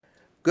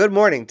Good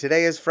morning.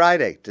 Today is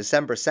Friday,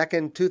 December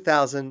 2nd,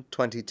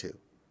 2022.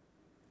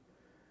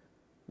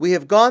 We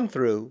have gone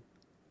through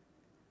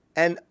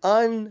an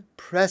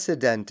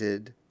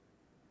unprecedented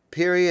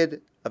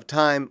period of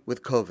time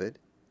with COVID,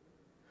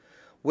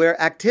 where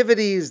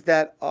activities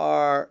that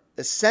are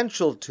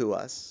essential to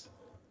us,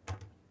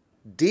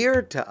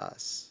 dear to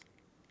us,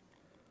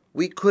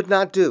 we could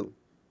not do.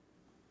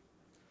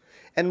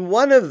 And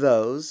one of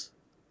those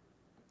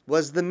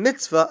was the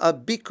mitzvah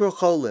of Bikur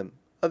Cholim,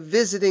 of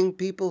visiting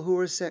people who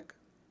were sick.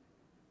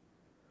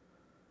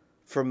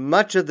 For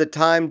much of the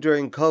time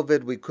during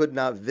COVID, we could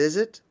not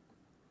visit.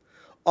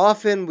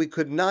 Often we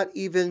could not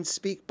even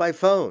speak by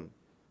phone.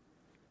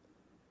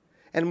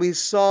 And we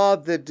saw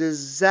the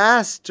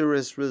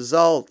disastrous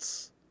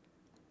results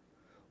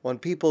on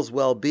people's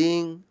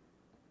well-being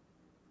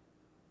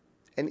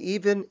and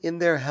even in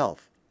their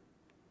health.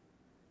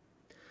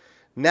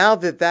 Now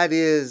that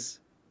is,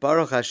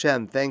 Baruch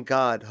Hashem, thank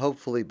God,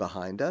 hopefully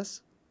behind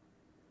us,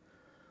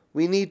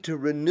 we need to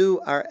renew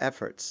our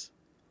efforts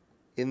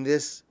in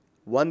this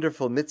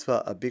wonderful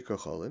mitzvah of Bikur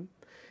Cholim,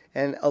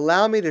 and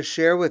allow me to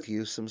share with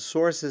you some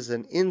sources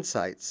and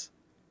insights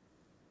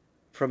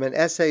from an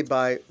essay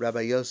by Rabbi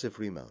Yosef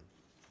Rimon.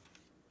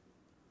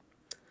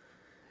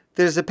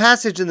 There's a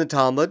passage in the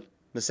Talmud,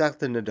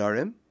 Masechta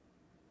Nedarim,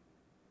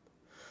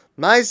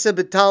 Ma'aseh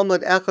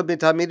b'Talmud echad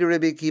mitalmidei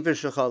Rabbi Akiva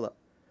shechala.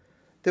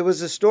 There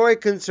was a story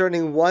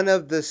concerning one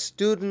of the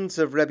students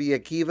of Rabbi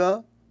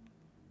Akiva.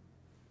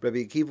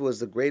 Rabbi Akiva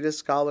was the greatest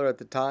scholar at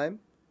the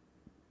time.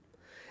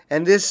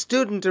 And this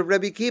student of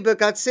Rabbi Akiva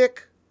got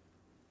sick.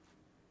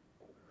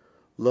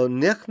 Lo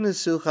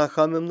nichnesu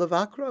chachamim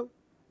levakro.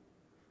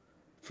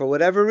 For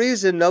whatever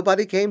reason,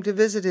 nobody came to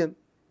visit him.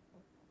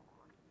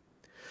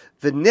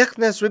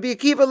 V'nichnes Rabbi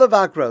Akiva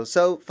levakro.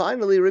 So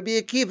finally, Rabbi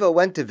Akiva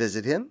went to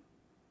visit him.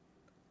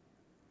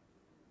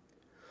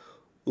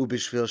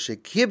 Ubishvil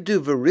shekibdu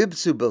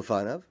v'ribsu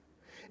b'lfanav.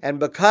 And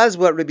because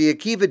what Rabbi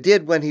Akiva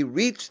did when he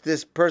reached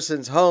this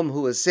person's home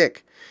who was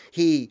sick,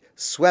 he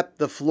swept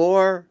the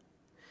floor,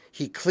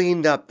 he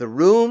cleaned up the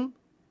room.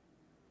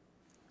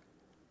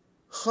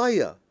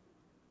 Chaya.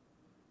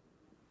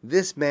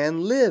 This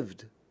man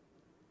lived.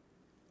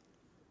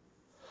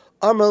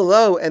 Amar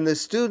lo, and the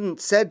student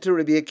said to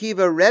Rabbi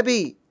Akiva,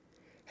 Rebbe,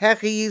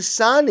 hechi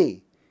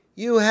yisani,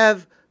 you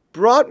have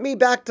brought me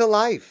back to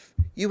life.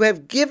 You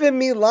have given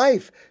me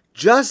life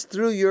just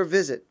through your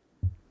visit.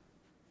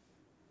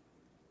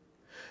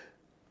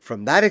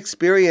 From that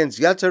experience,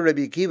 Yatsa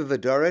Rabbi Akiva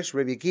v'Doresh,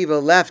 Rabbi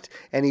Akiva left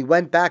and he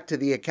went back to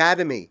the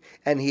academy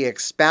and he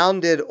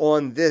expounded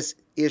on this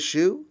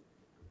issue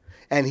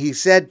and he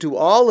said to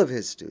all of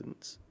his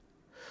students,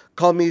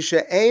 Kol mi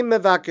she'ein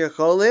mevakir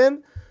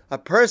cholim, a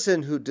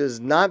person who does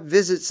not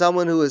visit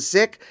someone who is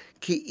sick,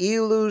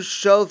 ki'ilu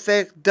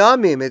shofech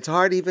damim. It's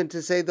hard even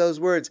to say those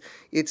words.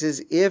 It's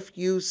as if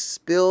you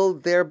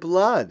spilled their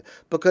blood,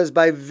 because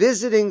by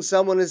visiting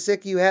someone who is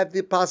sick, you have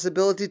the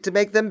possibility to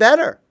make them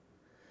better.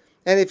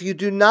 And if you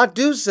do not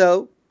do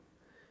so,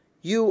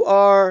 you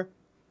are,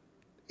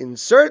 in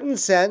certain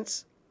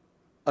sense,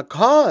 a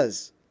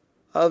cause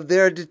of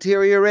their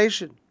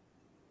deterioration.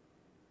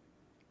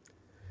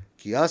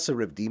 Kiyasa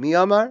Reb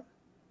Dimi Amar,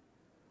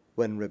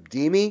 when Reb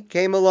Dimi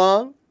came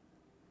along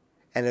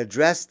and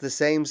addressed the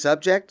same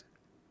subject,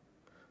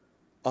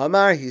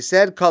 Amar, he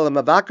said, Kol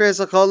hamavakar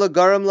es hachola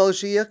garam lo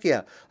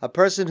sheyichya. A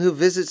person who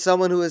visits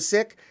someone who is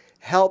sick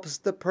helps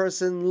the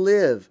person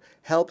live,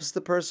 helps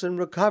the person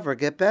recover,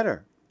 get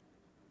better.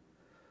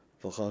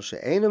 And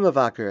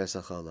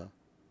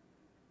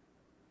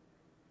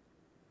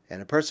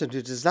a person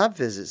who does not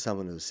visit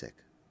someone who is sick,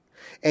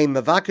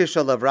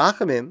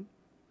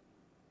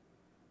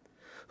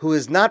 who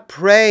is not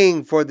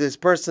praying for this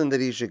person that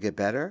he should get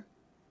better,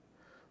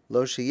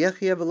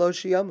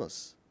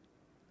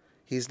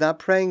 he's not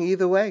praying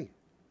either way.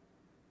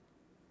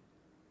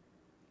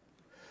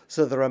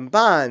 So the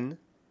Ramban,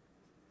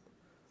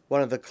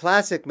 one of the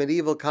classic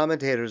medieval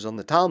commentators on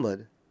the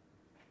Talmud,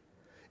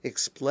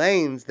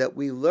 explains that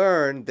we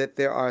learn that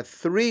there are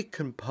three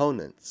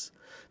components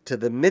to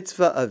the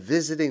mitzvah of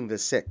visiting the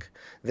sick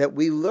that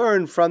we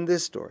learn from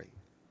this story.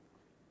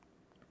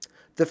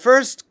 The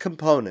first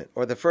component,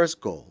 or the first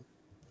goal,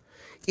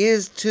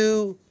 is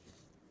to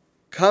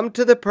come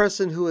to the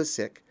person who is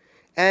sick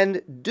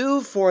and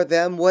do for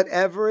them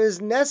whatever is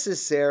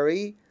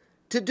necessary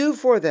to do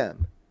for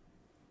them.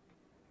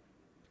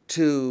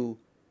 To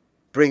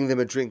bring them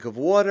a drink of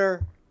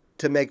water,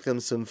 to make them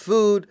some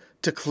food,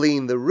 to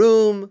clean the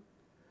room,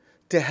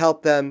 to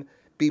help them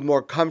be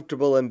more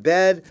comfortable in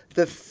bed.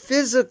 The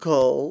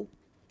physical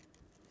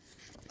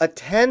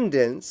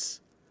attendance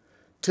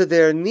to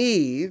their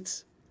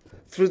needs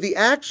through the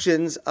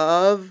actions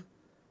of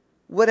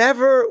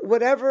whatever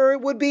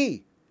it would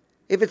be.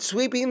 If it's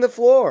sweeping the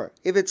floor,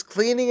 if it's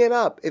cleaning it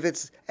up, if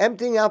it's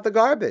emptying out the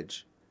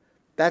garbage,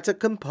 that's a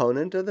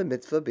component of the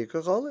mitzvah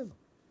Bikur Cholim.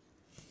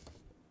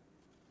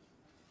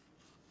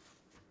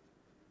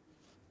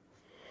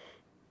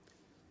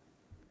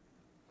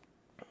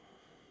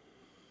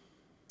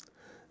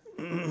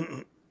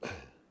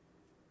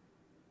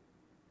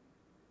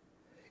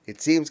 It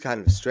seems kind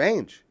of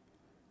strange.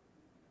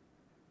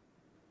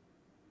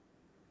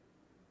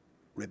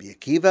 Rabbi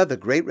Akiva, the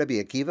great Rabbi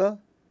Akiva,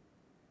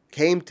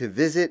 came to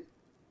visit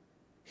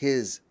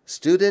his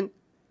student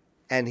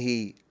and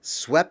he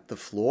swept the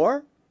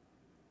floor?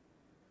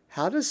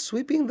 How does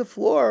sweeping the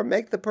floor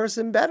make the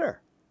person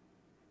better?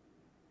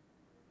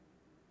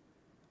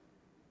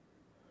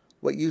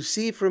 What you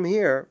see from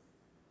here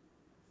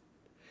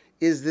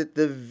is that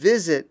the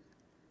visit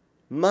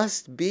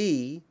must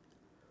be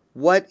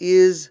what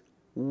is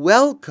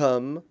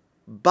welcome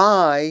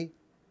by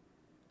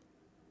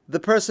the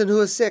person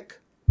who is sick.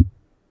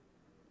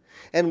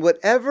 And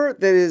whatever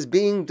that is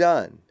being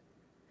done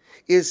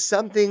is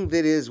something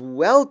that is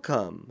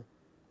welcome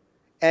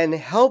and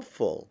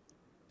helpful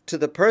to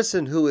the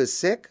person who is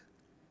sick,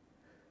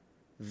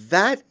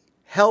 that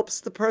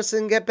helps the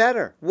person get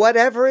better,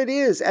 whatever it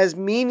is, as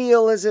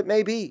menial as it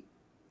may be.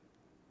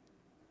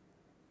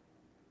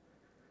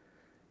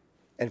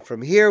 And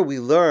from here we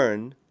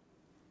learn,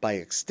 by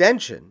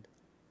extension,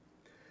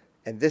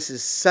 and this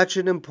is such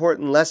an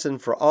important lesson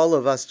for all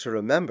of us to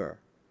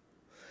remember,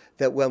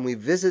 that when we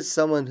visit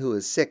someone who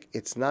is sick,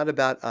 it's not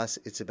about us,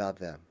 it's about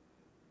them.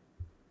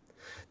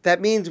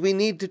 That means we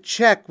need to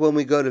check when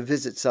we go to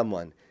visit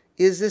someone.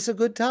 Is this a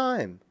good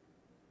time?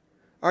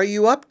 Are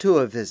you up to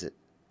a visit?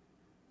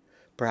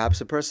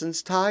 Perhaps a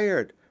person's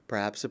tired.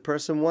 Perhaps a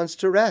person wants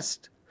to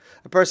rest.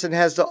 A person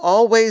has to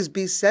always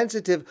be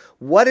sensitive.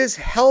 What is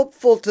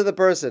helpful to the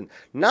person?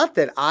 Not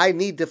that I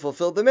need to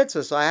fulfill the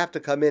mitzvah, so I have to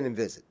come in and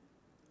visit.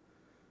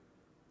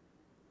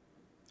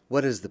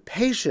 What does the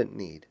patient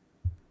need?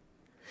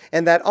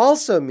 And that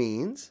also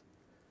means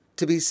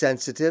to be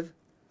sensitive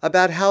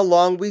about how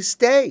long we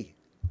stay.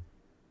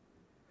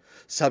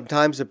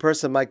 Sometimes a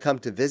person might come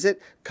to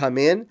visit, come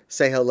in,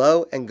 say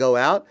hello, and go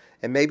out,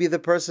 and maybe the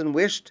person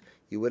wished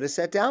you would have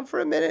sat down for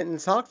a minute and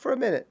talked for a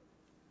minute.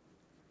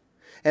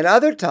 And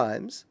other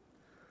times,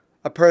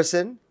 a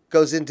person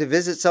goes in to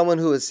visit someone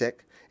who is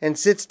sick and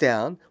sits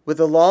down with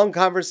a long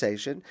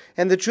conversation,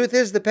 and the truth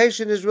is the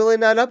patient is really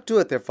not up to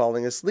it. They're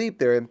falling asleep,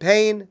 they're in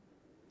pain.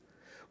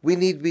 We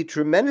need to be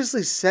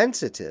tremendously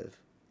sensitive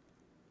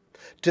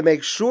to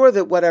make sure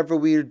that whatever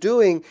we are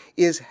doing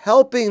is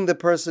helping the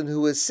person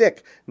who is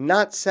sick,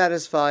 not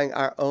satisfying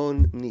our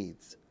own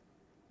needs.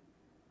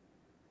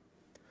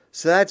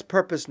 So that's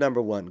purpose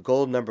number one,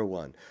 goal number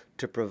one,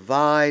 to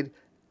provide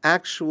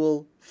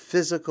actual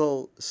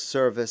physical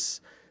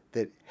service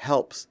that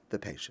helps the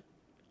patient.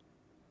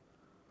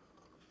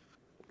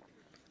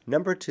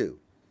 Number two,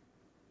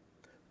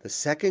 the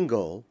second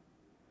goal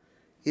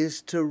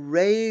is to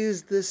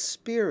raise the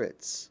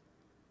spirits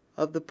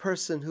of the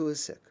person who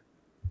is sick,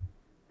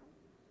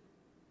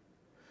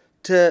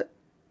 to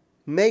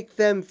make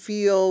them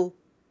feel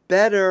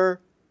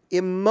better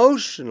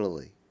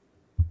emotionally,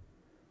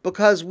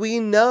 because we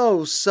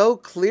know so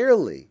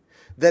clearly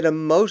that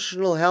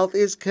emotional health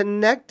is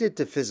connected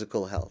to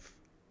physical health.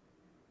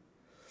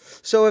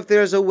 So if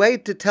there's a way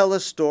to tell a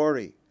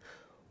story,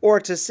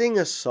 or to sing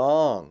a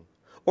song,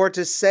 or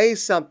to say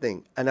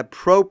something, an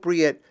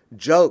appropriate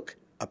joke,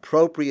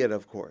 appropriate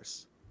of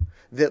course,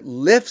 that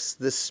lifts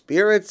the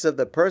spirits of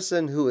the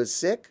person who is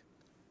sick,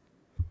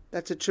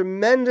 that's a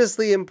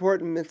tremendously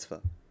important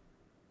mitzvah.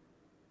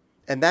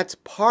 And that's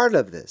part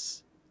of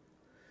this,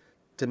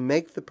 to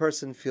make the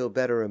person feel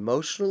better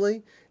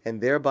emotionally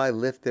and thereby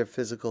lift their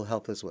physical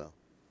health as well.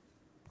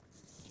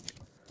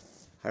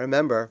 I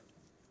remember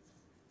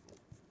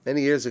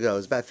many years ago, it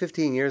was about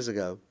 15 years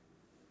ago,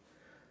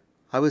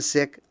 I was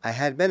sick, I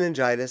had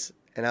meningitis,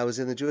 and I was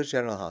in the Jewish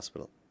General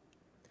Hospital.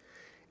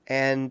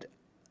 And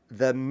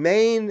the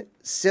main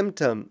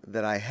symptom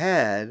that I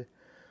had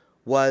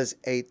was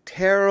a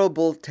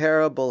terrible,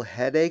 terrible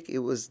headache. It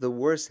was the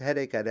worst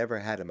headache I'd ever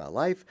had in my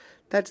life.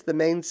 That's the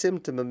main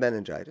symptom of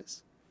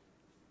meningitis.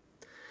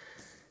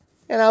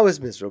 And I was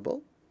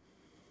miserable.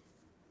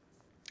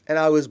 And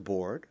I was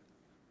bored.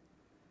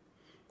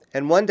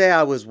 And one day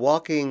I was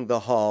walking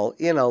the hall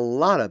in a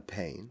lot of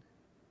pain.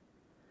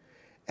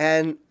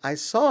 And I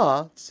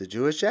saw, it's the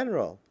Jewish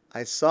General,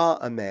 I saw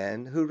a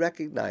man who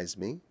recognized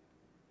me.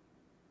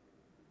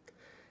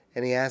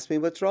 And he asked me,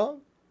 what's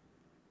wrong?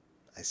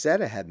 I said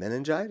I had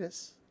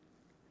meningitis.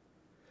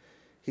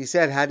 He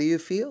said, how do you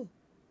feel?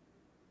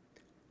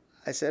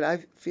 I said,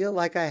 I feel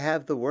like I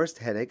have the worst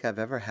headache I've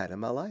ever had in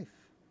my life.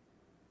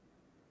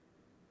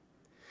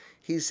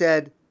 He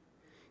said,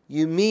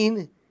 you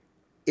mean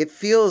it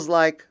feels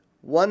like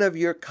one of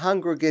your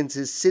congregants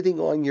is sitting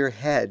on your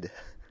head?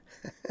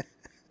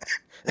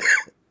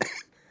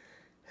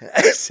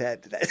 I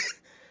said,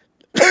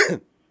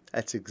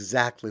 that's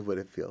exactly what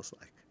it feels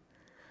like.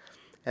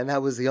 And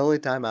that was the only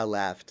time I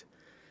laughed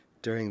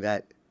during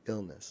that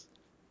illness.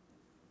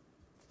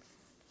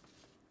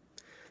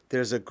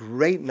 There's a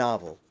great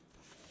novel.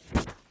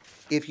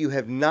 If you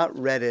have not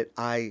read it,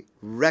 I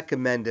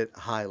recommend it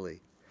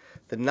highly.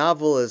 The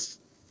novel is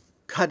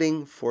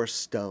Cutting for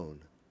Stone.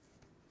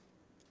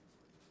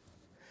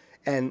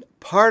 And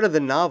part of the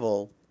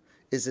novel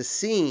is a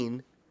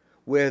scene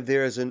where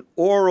there's an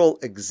oral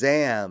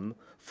exam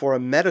for a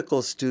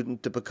medical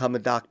student to become a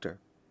doctor.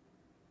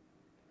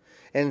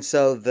 And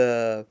so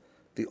the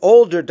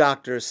older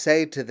doctors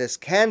say to this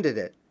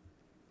candidate,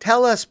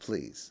 tell us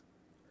please,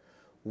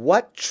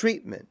 what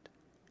treatment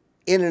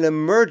in an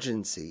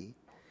emergency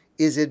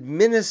is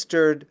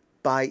administered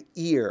by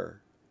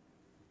ear?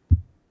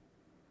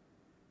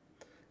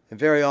 And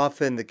very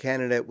often the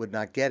candidate would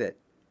not get it.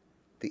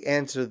 The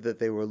answer that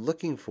they were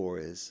looking for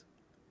is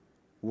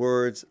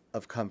words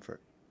of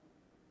comfort.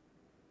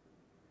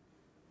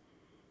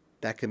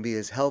 That can be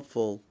as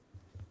helpful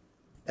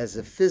as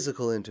a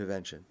physical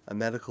intervention, a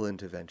medical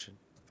intervention.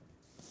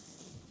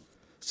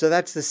 So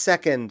that's the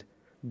second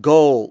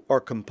goal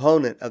or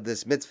component of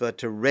this mitzvah,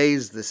 to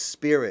raise the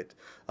spirit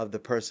of the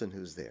person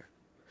who's there.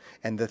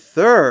 And the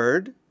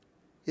third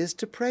is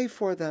to pray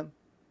for them.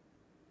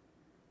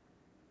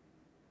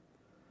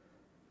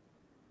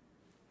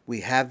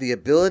 We have the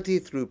ability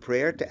through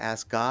prayer to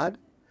ask God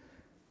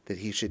that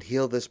He should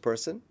heal this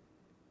person.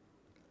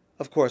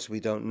 Of course, we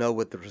don't know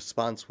what the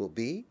response will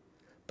be,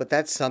 but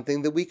that's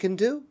something that we can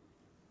do.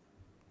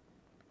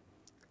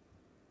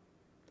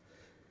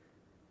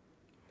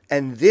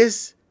 And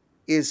this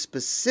is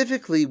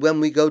specifically when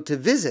we go to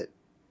visit.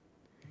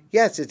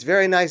 Yes, it's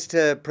very nice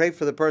to pray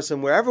for the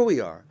person wherever we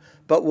are,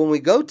 but when we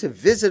go to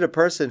visit a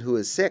person who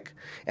is sick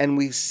and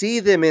we see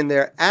them in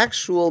their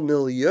actual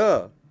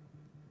milieu,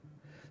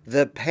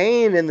 the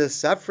pain and the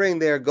suffering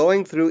they're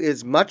going through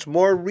is much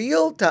more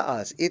real to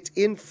us. It's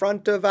in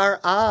front of our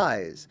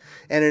eyes.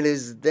 And it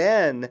is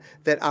then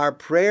that our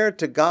prayer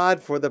to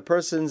God for the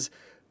person's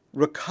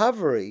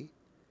recovery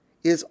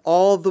is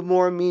all the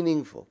more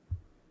meaningful.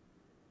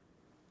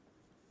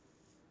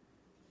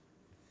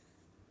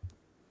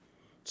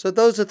 So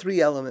those are three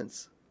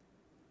elements.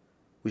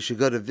 We should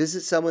go to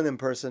visit someone in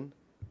person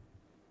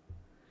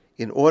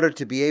in order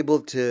to be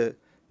able to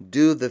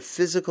do the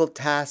physical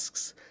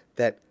tasks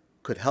that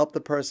could help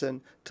the person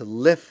to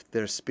lift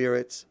their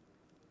spirits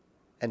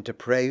and to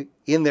pray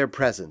in their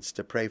presence,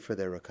 to pray for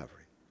their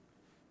recovery.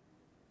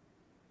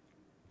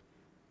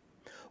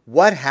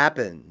 What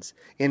happens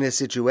in a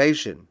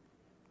situation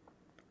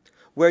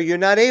where you're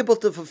not able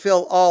to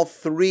fulfill all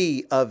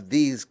three of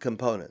these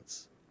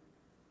components?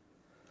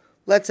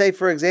 Let's say,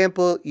 for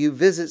example, you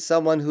visit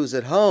someone who's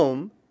at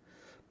home,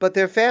 but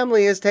their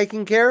family is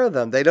taking care of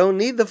them. They don't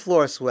need the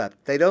floor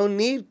swept. They don't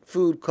need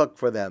food cooked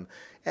for them.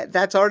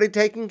 That's already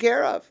taken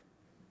care of.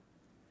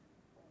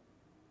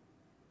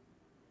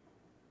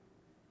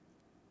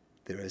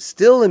 There is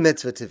still a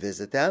mitzvah to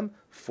visit them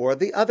for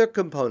the other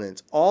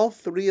components. All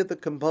three of the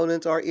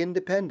components are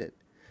independent.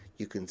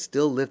 You can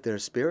still lift their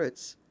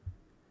spirits.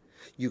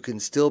 You can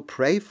still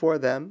pray for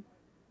them.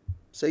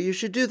 So you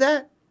should do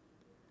that.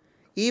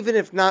 Even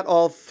if not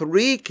all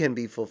three can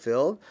be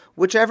fulfilled,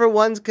 whichever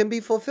ones can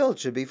be fulfilled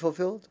should be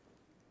fulfilled.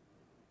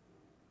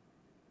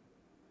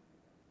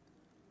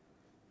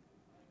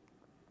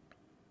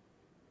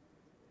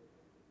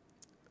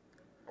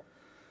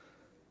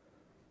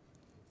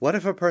 What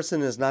if a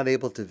person is not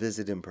able to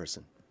visit in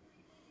person?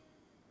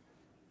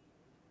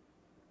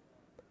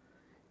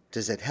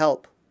 Does it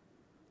help?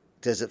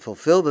 Does it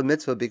fulfill the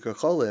mitzvah Bikur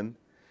Cholim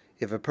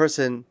if a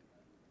person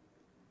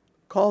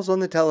calls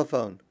on the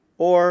telephone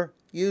or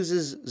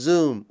uses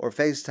Zoom or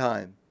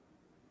FaceTime?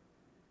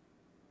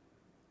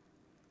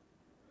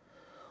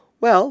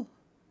 Well,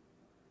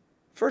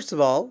 first of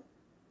all,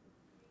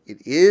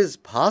 it is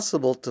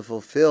possible to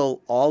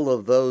fulfill all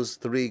of those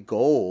three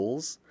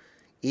goals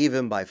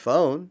even by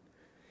phone.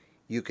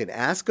 You can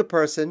ask a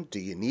person, do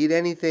you need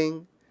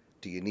anything?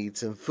 Do you need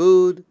some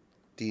food?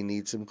 Do you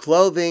need some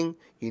clothing?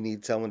 You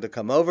need someone to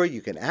come over?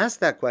 You can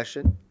ask that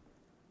question.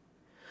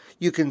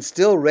 You can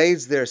still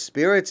raise their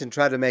spirits and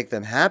try to make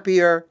them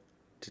happier,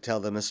 to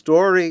tell them a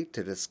story,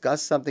 to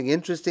discuss something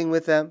interesting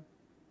with them.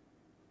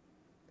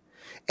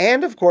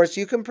 And of course,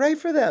 you can pray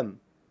for them.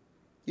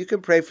 You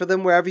can pray for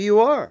them wherever you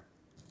are.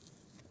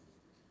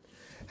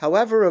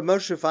 However, Rav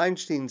Moshe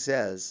Feinstein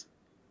says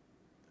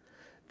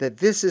that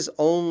this is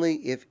only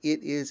if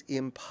it is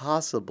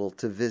impossible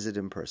to visit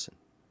in person.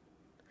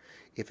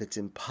 If it's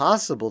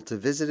impossible to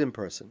visit in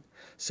person,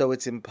 so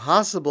it's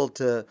impossible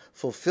to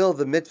fulfill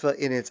the mitzvah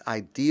in its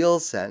ideal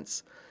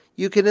sense,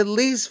 you can at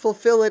least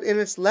fulfill it in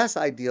its less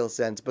ideal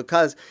sense,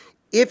 because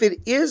if it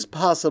is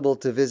possible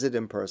to visit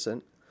in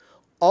person,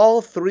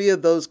 all three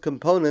of those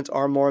components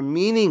are more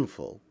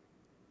meaningful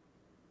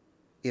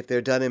if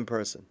they're done in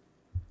person.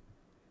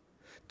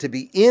 To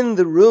be in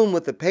the room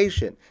with the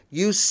patient,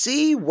 you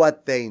see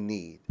what they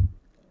need.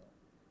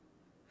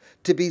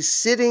 To be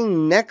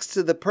sitting next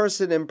to the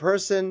person in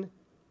person,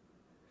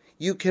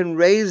 you can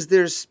raise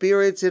their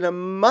spirits in a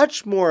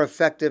much more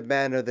effective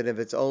manner than if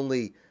it's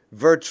only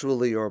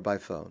virtually or by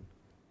phone.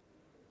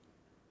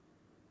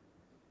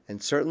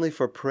 And certainly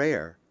for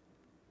prayer,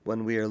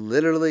 when we are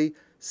literally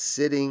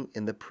sitting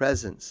in the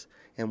presence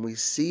and we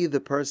see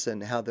the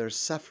person, how they're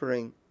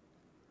suffering,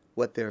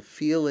 what they're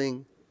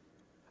feeling,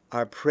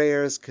 our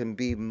prayers can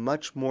be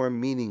much more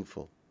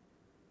meaningful.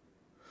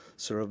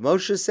 So Rav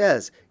Moshe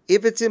says,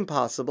 if it's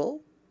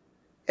impossible,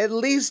 at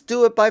least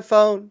do it by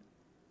phone.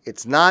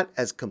 It's not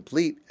as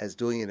complete as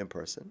doing it in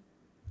person.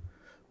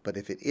 But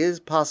if it is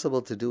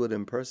possible to do it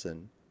in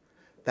person,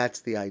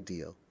 That's the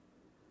ideal,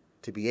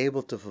 to be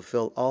able to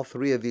fulfill all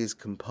three of these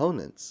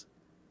components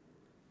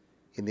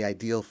in the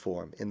ideal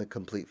form, in the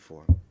complete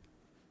form.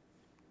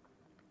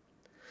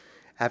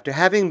 After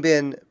having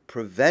been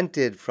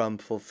prevented from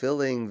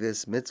fulfilling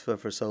this mitzvah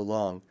for so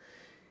long,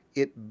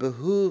 it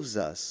behooves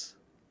us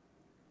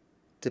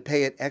to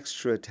pay it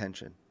extra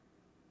attention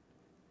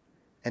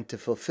and to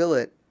fulfill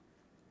it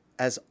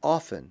as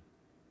often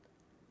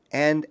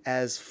and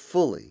as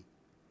fully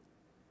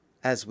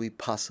as we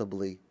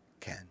possibly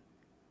can.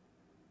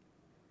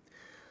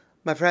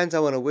 My friends, I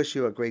want to wish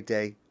you a great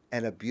day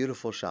and a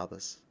beautiful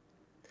Shabbos.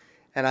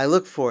 And I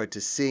look forward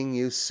to seeing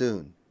you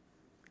soon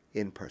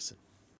in person.